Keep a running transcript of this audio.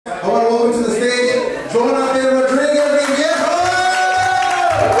welcome to the stage, Jonathan Rodriguez.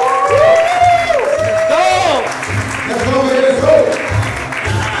 Let's go, man, let's go.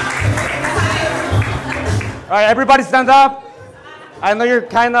 All right, everybody stand up. I know you're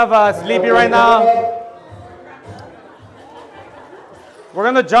kind of sleepy right now. We're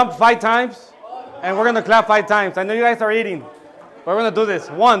going to jump 5 times, and we're going to clap 5 times. I know you guys are eating, but we're going to do this.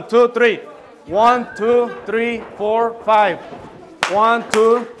 1, 2, 3. 1, 2, 3, 4, 5. 1,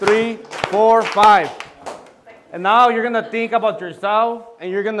 2, 3, 4, 5. And now you're going to think about yourself,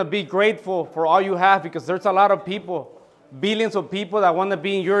 and you're going to be grateful for all you have, because there's a lot of people, billions of people that want to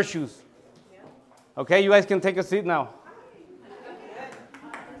be in your shoes. Okay, you guys can take a seat now.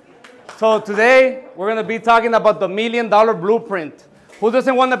 So today, we're going to be talking about the $1 million blueprint. Who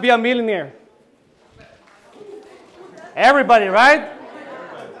doesn't want to be a millionaire? Everybody, right?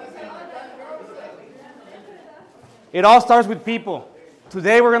 It all starts with people.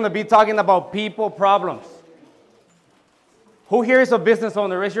 Today, we're going to be talking about people problems. Who here is a business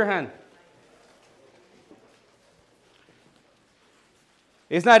owner? Raise your hand.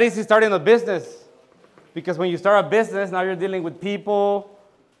 It's not easy starting a business, because when you start a business, now you're dealing with people.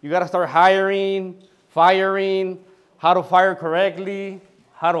 You got to start hiring, firing, how to fire correctly,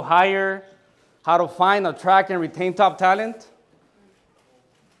 how to hire, how to find, attract, and retain top talent.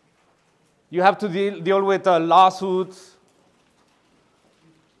 You have to deal with lawsuits.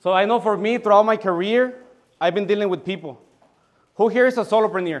 So I know for me, throughout my career, I've been dealing with people. Who here is a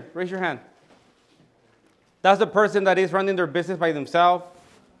solopreneur? Raise your hand. That's the person that is running their business by themselves.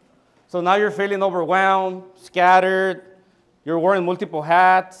 So now you're feeling overwhelmed, scattered. You're wearing multiple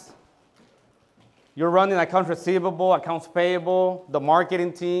hats. You're running accounts receivable, accounts payable, the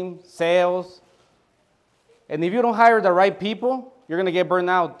marketing team, sales. And if you don't hire the right people, you're going to get burned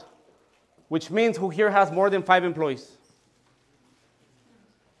out, which means who here has more than 5 employees?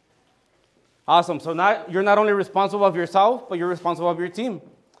 Awesome. So now you're not only responsible of yourself, but you're responsible of your team.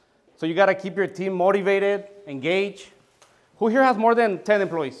 So you got to keep your team motivated, engaged. Who here has more than 10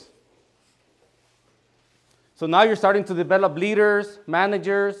 employees? So now you're starting to develop leaders,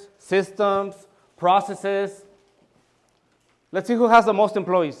 managers, systems, processes. Let's see who has the most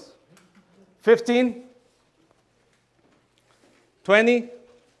employees. 15? 20?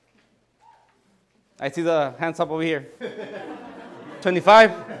 I see the hands up over here.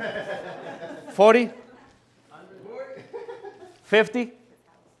 25? 40? 50?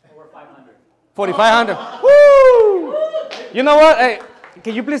 Over 500. 4,500. Woo! You know what? Hey,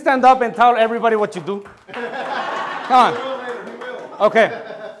 can you please stand up and tell everybody what you do? Come on. Okay.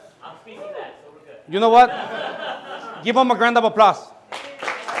 I'm speaking that, so we're good. You know what? Give them a round of applause.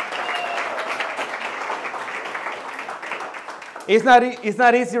 It's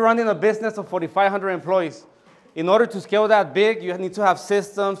not easy running a business of 4,500 employees. In order to scale that big, you need to have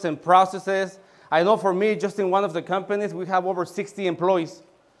systems and processes. I know for me, just in one of the companies, we have over 60 employees.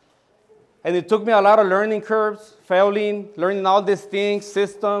 And it took me a lot of learning curves, failing, learning all these things,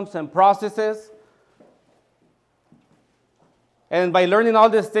 systems and processes. And by learning all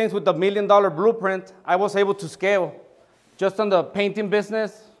these things with the $1 million blueprint, I was able to scale. Just on the painting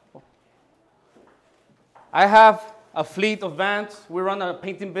business, I have a fleet of vans. We run a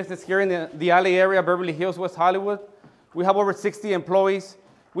painting business here in the LA area, Beverly Hills, West Hollywood. We have over 60 employees.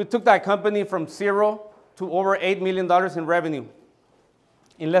 We took that company from 0 to over $8 million in revenue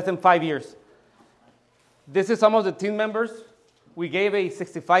in less than 5 years. This is some of the team members. We gave a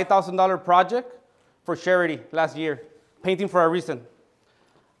 $65,000 project for charity last year, Painting for a Reason.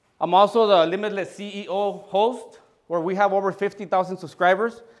 I'm also the Limitless CEO host, where we have over 50,000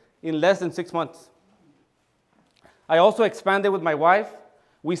 subscribers in less than 6 months. I also expanded with my wife.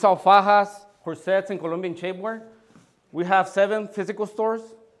 We sell fajas, corsets, and Colombian shapewear. We have 7 physical stores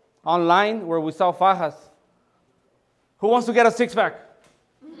online where we sell fajas. Who wants to get a six-pack?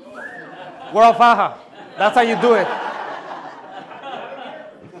 We're all faja. That's how you do it.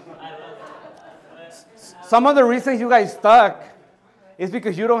 Some of the reasons you guys stuck is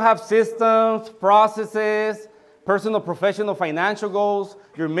because you don't have systems, processes, personal, professional, financial goals,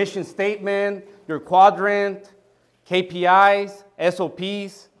 your mission statement, your quadrant, KPIs,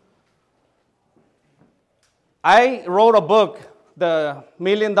 SOPs. I wrote a book, The $1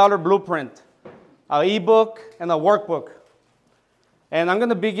 Million Blueprint, an ebook and a workbook. And I'm going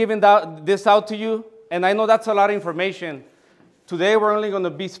to be giving this out to you. And I know that's a lot of information. Today, we're only going to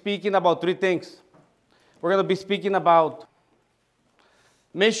be speaking about 3 things. We're going to be speaking about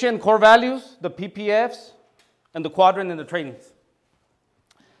mission, core values, the PPFs, and the quadrant and the trainings.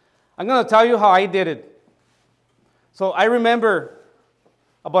 I'm going to tell you how I did it. So I remember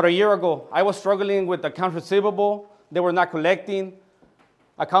about a year ago, I was struggling with accounts receivable. They were not collecting.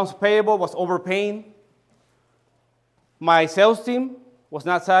 Accounts payable was overpaying. My sales team was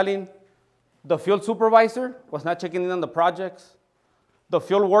not selling. The field supervisor was not checking in on the projects. The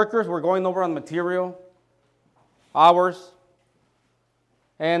field workers were going over on material, hours.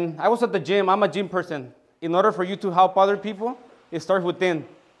 And I was at the gym. I'm a gym person. In order for you to help other people, it starts within.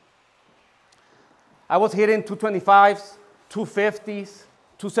 I was hitting 225s, 250s,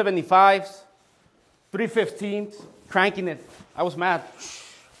 275s, 315s, cranking it. I was mad.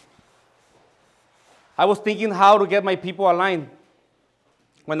 I was thinking how to get my people aligned.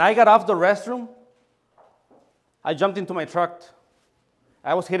 When I got off the restroom, I jumped into my truck.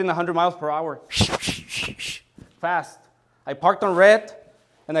 I was hitting 100 miles per hour. Fast. I parked on red,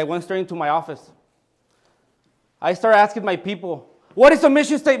 and I went straight into my office. I started asking my people, what is the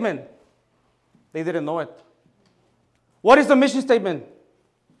mission statement? They didn't know it. What is the mission statement?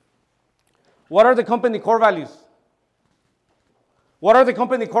 What are the company core values? What are the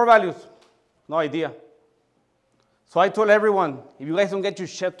company core values? No idea. So I told everyone, if you guys don't get your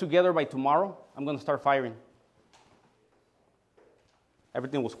shit together by tomorrow, I'm going to start firing.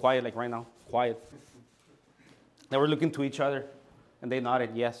 Everything was quiet, like right now, quiet. They were looking to each other, and they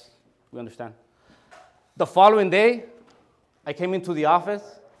nodded, yes, we understand. The following day, I came into the office,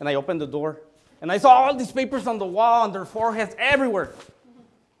 and I opened the door, and I saw all these papers on the wall, on their foreheads, everywhere.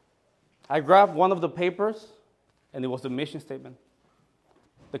 I grabbed one of the papers, and it was the mission statement,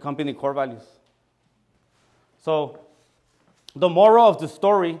 the company core values. So the moral of the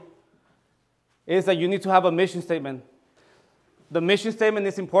story is that you need to have a mission statement. The mission statement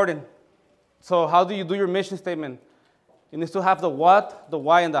is important. So how do you do your mission statement? You need to have the what, the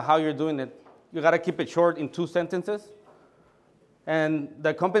why, and the how you're doing it. You got to keep it short in 2 sentences. And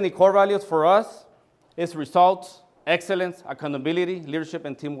the company core values for us is results, excellence, accountability, leadership,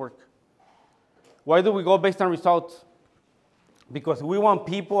 and teamwork. Why do we go based on results? Because we want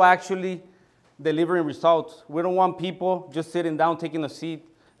people actually delivering results. We don't want people just sitting down, taking a seat,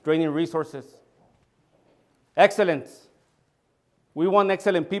 draining resources. Excellence. We want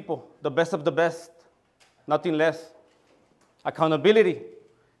excellent people, the best of the best, nothing less. Accountability.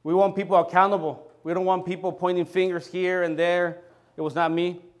 We want people accountable. We don't want people pointing fingers here and there. It was not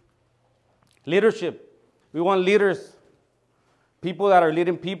me. Leadership. We want leaders, people that are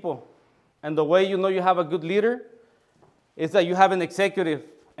leading people. And the way you know you have a good leader is that you have an executive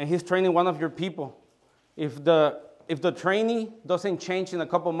and he's training one of your people. If the trainee doesn't change in a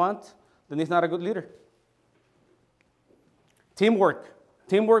couple months, then he's not a good leader. Teamwork.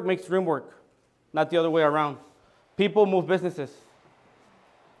 Teamwork makes dream work, not the other way around. People move businesses,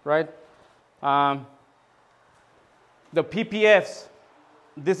 right? The PPFs,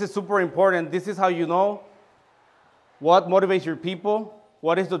 this is super important. This is how you know what motivates your people,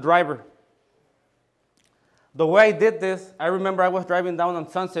 what is the driver. The way I did this, I remember I was driving down on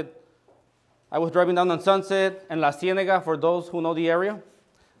Sunset. I was driving down on Sunset and La Cienega, for those who know the area.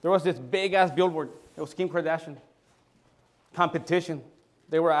 There was this big-ass billboard. It was Kim Kardashian. Competition.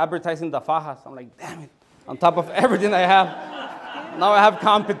 They were advertising the fajas. I'm like, damn it. On top of everything I have, now I have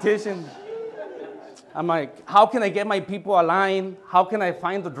competition. I'm like, how can I get my people aligned? How can I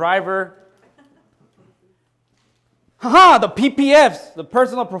find the driver? The PPFs, the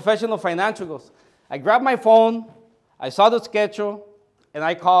personal professional financial goals. I grabbed my phone, I saw the schedule, and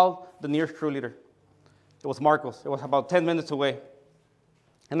I called the nearest crew leader. It was Marcos. It was about 10 minutes away.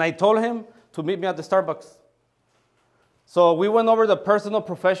 And I told him to meet me at the Starbucks. So we went over the personal,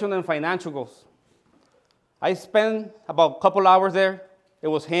 professional, and financial goals. I spent about a couple hours there. It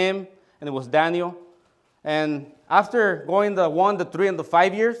was him, and it was Daniel. And after going the 1, the 3, and the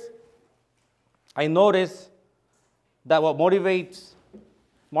 5 years, I noticed that what motivates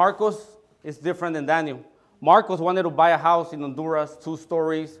Marcos is different than Daniel. Marcos wanted to buy a house in Honduras, 2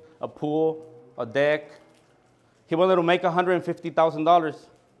 stories, a pool, a deck. He wanted to make $150,000.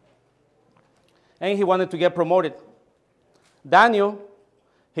 And he wanted to get promoted. Daniel,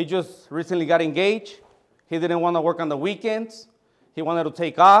 he just recently got engaged. He didn't want to work on the weekends. He wanted to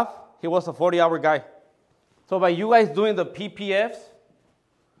take off. He was a 40-hour guy. So by you guys doing the PPFs,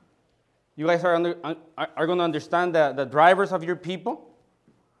 you guys are going to understand the drivers of your people.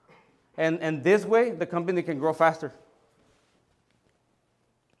 And this way, the company can grow faster.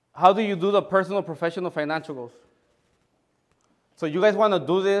 How do you do the personal, professional, financial goals? So you guys want to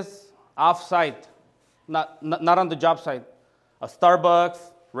do this off-site, not on the job site. A Starbucks,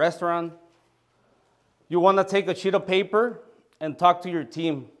 restaurant. You want to take a sheet of paper and talk to your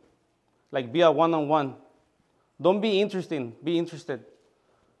team, like be a one-on-one. Don't be interesting, be interested.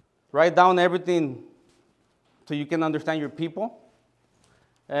 Write down everything so you can understand your people.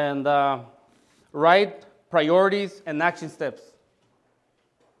 And write priorities and action steps.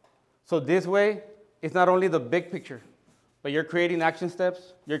 So this way, it's not only the big picture, but you're creating action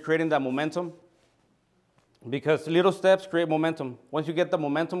steps, you're creating that momentum, because little steps create momentum. Once you get the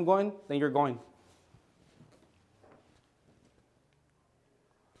momentum going, then you're going.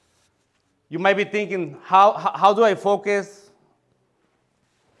 You might be thinking, how do I focus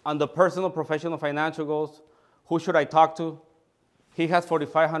on the personal, professional, financial goals? Who should I talk to? He has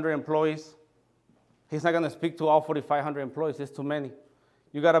 4,500 employees. He's not going to speak to all 4,500 employees. It's too many.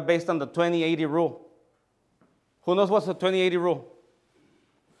 You got to based on the 20-80 rule. Who knows what's the 20-80 rule?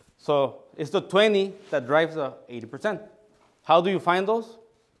 So it's the 20 that drives the 80%. How do you find those?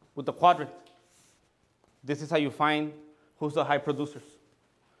 With the quadrant. This is how you find who's the high producers.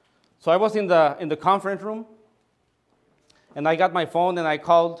 So I was in the conference room, and I got my phone, and I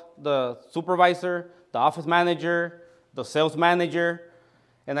called the supervisor, the office manager, the sales manager,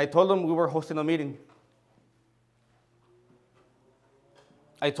 and I told them we were hosting a meeting.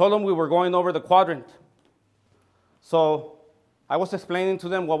 I told them we were going over the quadrant. So I was explaining to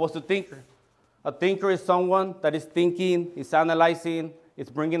them what was the thinker. A thinker is someone that is thinking, is analyzing,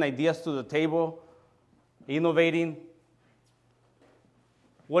 is bringing ideas to the table, innovating.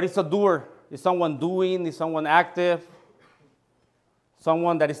 What is a doer? Is someone doing? Is someone active?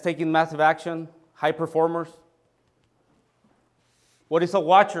 Someone that is taking massive action, high performers. What is a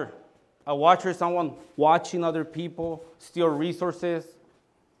watcher? A watcher is someone watching other people steal resources.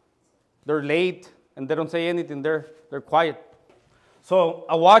 They're late and they don't say anything. They're quiet. So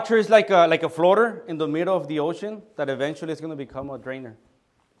a watcher is like a floater in the middle of the ocean that eventually is going to become a drainer.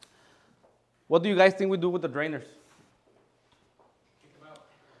 What do you guys think we do with the drainers?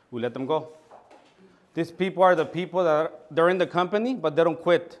 We let them go. These people are the people that they're in the company, but they don't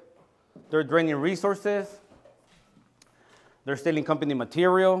quit. They're draining resources. They're stealing company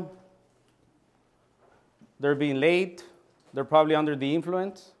material. They're being late. They're probably under the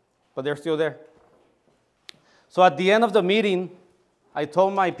influence, but they're still there. So at the end of the meeting, I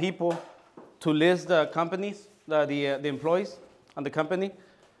told my people to list the companies, the employees on the company,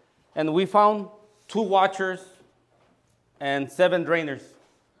 and we found 2 watchers and 7 drainers.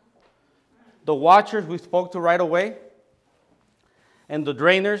 The watchers we spoke to right away, and the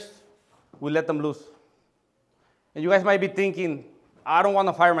drainers, we let them loose. And you guys might be thinking, I don't want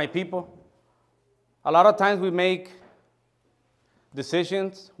to fire my people. A lot of times we make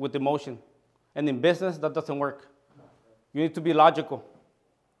decisions with emotion, and in business, that doesn't work. You need to be logical.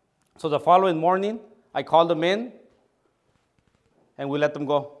 So the following morning, I called them in, and we let them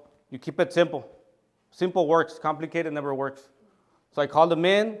go. You keep it simple. Simple works, complicated never works. So I called them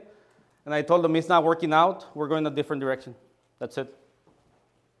in, and I told them it's not working out. We're going a different direction. That's it.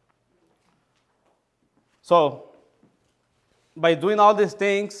 So by doing all these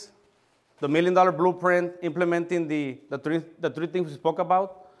things, the $1 Million Blueprint, implementing the three things we spoke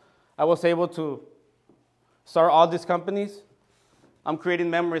about, I was able to start all these companies. I'm creating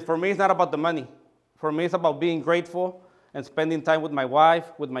memories. For me, it's not about the money. For me, it's about being grateful and spending time with my wife,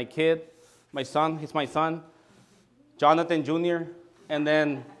 with my kid, my son. He's my son, Jonathan Jr., and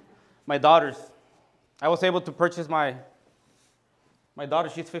then my daughters. I was able to purchase my daughter,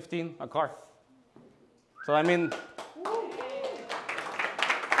 she's 15, a car. So I mean,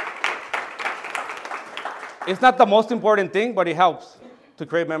 it's not the most important thing, but it helps to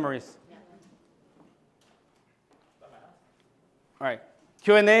create memories. All right,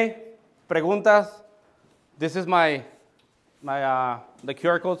 Q&A, preguntas. This is the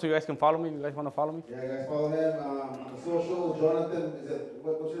QR code, so you guys can follow me. You guys want to follow me? Yeah, guys, follow him on the social. Jonathan,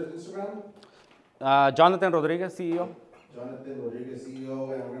 what's your Instagram? Jonathan Rodriguez, CEO. Jonathan Rodriguez,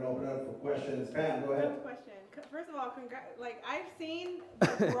 CEO, and we're going to open it up for questions. Pam, go ahead. Question. First of all, I've seen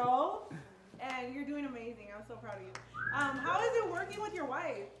the growth, and you're doing amazing. I'm so proud of you. How is it working with your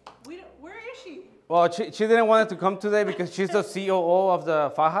wife? Where is she? Well, she didn't want to come today because she's the COO of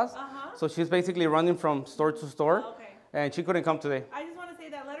the Fajas. So she's basically running from store to store. Oh, okay. And she couldn't come today. I just want to say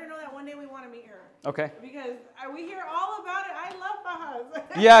that. Let her know that one day we want to meet her. Okay. Because we hear all about it. I love Fajas.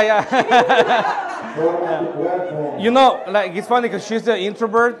 Yeah. Yeah. You know, like it's funny because she's the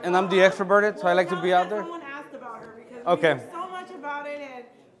introvert and I'm the extroverted, so I like to be out there. Someone asked about her because Okay. we hear so much about it, and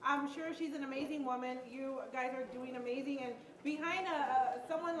I'm sure she's an amazing woman. You guys are doing amazing, and behind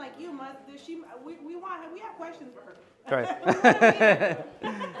someone like you, we have questions for her. Right.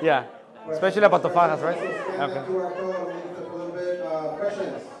 Yeah. Especially about the Fajas, right? Scan that QR code, we'll link it up a little bit.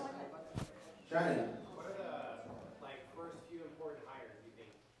 Questions? Shannon. What are the first few important hires you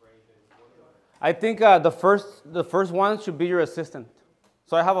think for any business? I think the first one should be your assistant.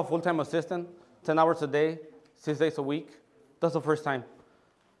 So I have a full-time assistant, 10 hours a day, 6 days a week. That's the first time.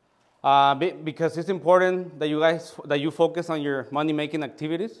 Because it's important that you focus on your money-making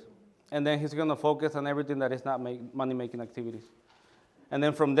activities and then he's gonna focus on everything that is not money-making activities. And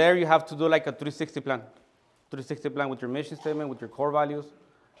then from there, you have to do like a 360 plan. 360 plan with your mission statement, with your core values,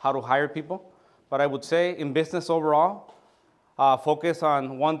 how to hire people. But I would say in business overall, focus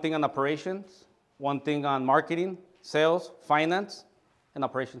on one thing on operations, one thing on marketing, sales, finance, and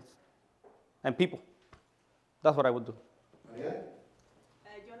operations, and people. That's what I would do. María?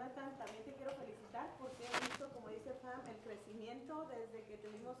 Jonathan, también te quiero felicitar porque he visto, como dice Pam, el crecimiento desde que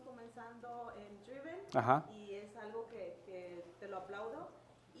estuvimos comenzando en Driven. Ajá. Y es algo que te lo aplaudo.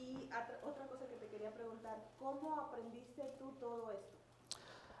 Y otra cosa que te quería preguntar, ¿cómo aprendiste tú todo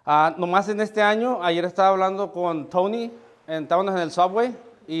esto? Nomás en este año, ayer estaba hablando con Tony, estábamos en el subway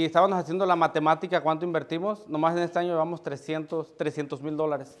y estábamos haciendo la matemática, cuánto invertimos. Nomás en este año llevamos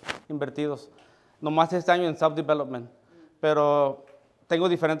 $300,000 invertidos. Nomás este año en self-development. Pero tengo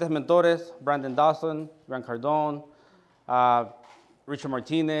diferentes mentores, Brandon Dawson, Grant Cardone, Richard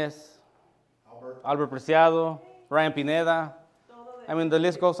Martinez, Albert Preciado, Ryan Pineda. I mean, the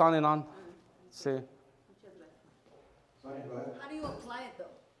list goes on and on. Sí. Sonia, go ahead. How do you apply it though?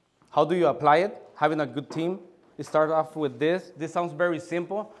 How do you apply it? Having a good team. You start off with this. This sounds very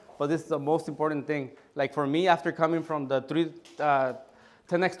simple, but this is the most important thing. Like for me, after coming from the 10X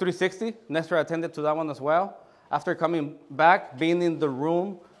 360, Nestor attended to that one as well. After coming back, being in the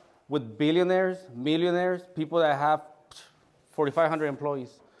room with billionaires, millionaires, people that have 4,500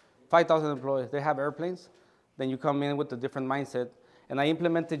 employees, 5,000 employees, they have airplanes, then you come in with a different mindset. And I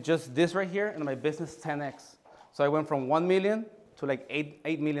implemented just this right here in my business 10X. So I went from 1 million to like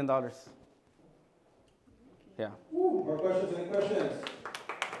 $8 million. Yeah. Woo, more questions? Any questions?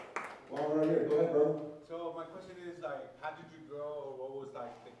 While we're right here, go ahead, bro. So my question is like, how did you grow, or what was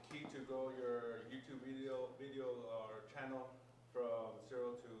like the key to grow your YouTube video or channel from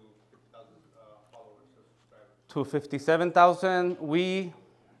 0 to 50,000 followers or subscribers? To 57,000, we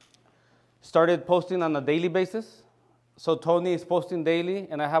started posting on a daily basis. So Tony is posting daily,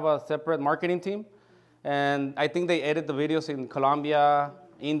 and I have a separate marketing team. And I think they edit the videos in Colombia,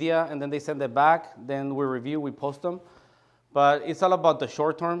 India, and then they send it back. Then we review, we post them. But it's all about the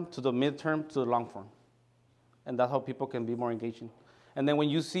short term to the mid-term to the long form. And that's how people can be more engaging. And then when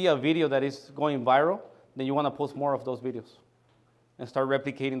you see a video that is going viral, then you want to post more of those videos and start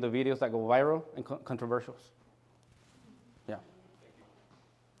replicating the videos that go viral and controversials. Yeah.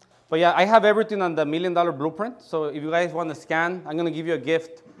 But yeah, I have everything on the $1 Million Blueprint. So if you guys want to scan, I'm going to give you a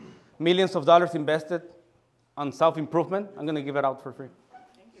gift. Millions of dollars invested on self-improvement. I'm going to give it out for free.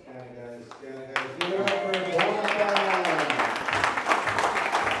 Scan it, guys. Scan it, guys. Give it up for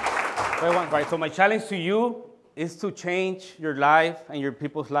Jonathan. Right, so my challenge to you is to change your life and your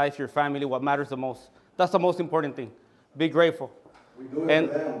people's life, your family, what matters the most. That's the most important thing. Be grateful. We do it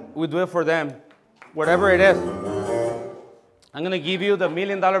for them. We do it for them, whatever it is. I'm going to give you the $1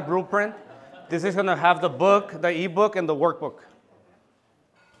 Million Blueprint. This is going to have the book, the ebook, and the workbook.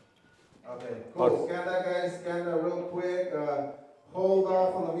 Okay, cool. Scan that, guys. Scan that real quick. Hold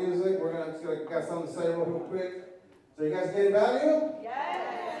off on the music. We're gonna got something to say real quick. So you guys getting value?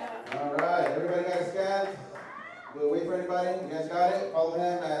 Yes. All right. Everybody got scanned? We'll wait for anybody. You guys got it? Follow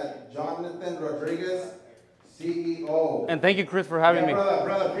him at Jonathan Rodriguez, CEO. And thank you, Chris, for having me.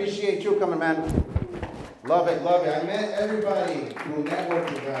 Brother, appreciate you coming, man. Love it, love it. I met everybody through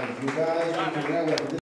networking, guys. You guys need to network.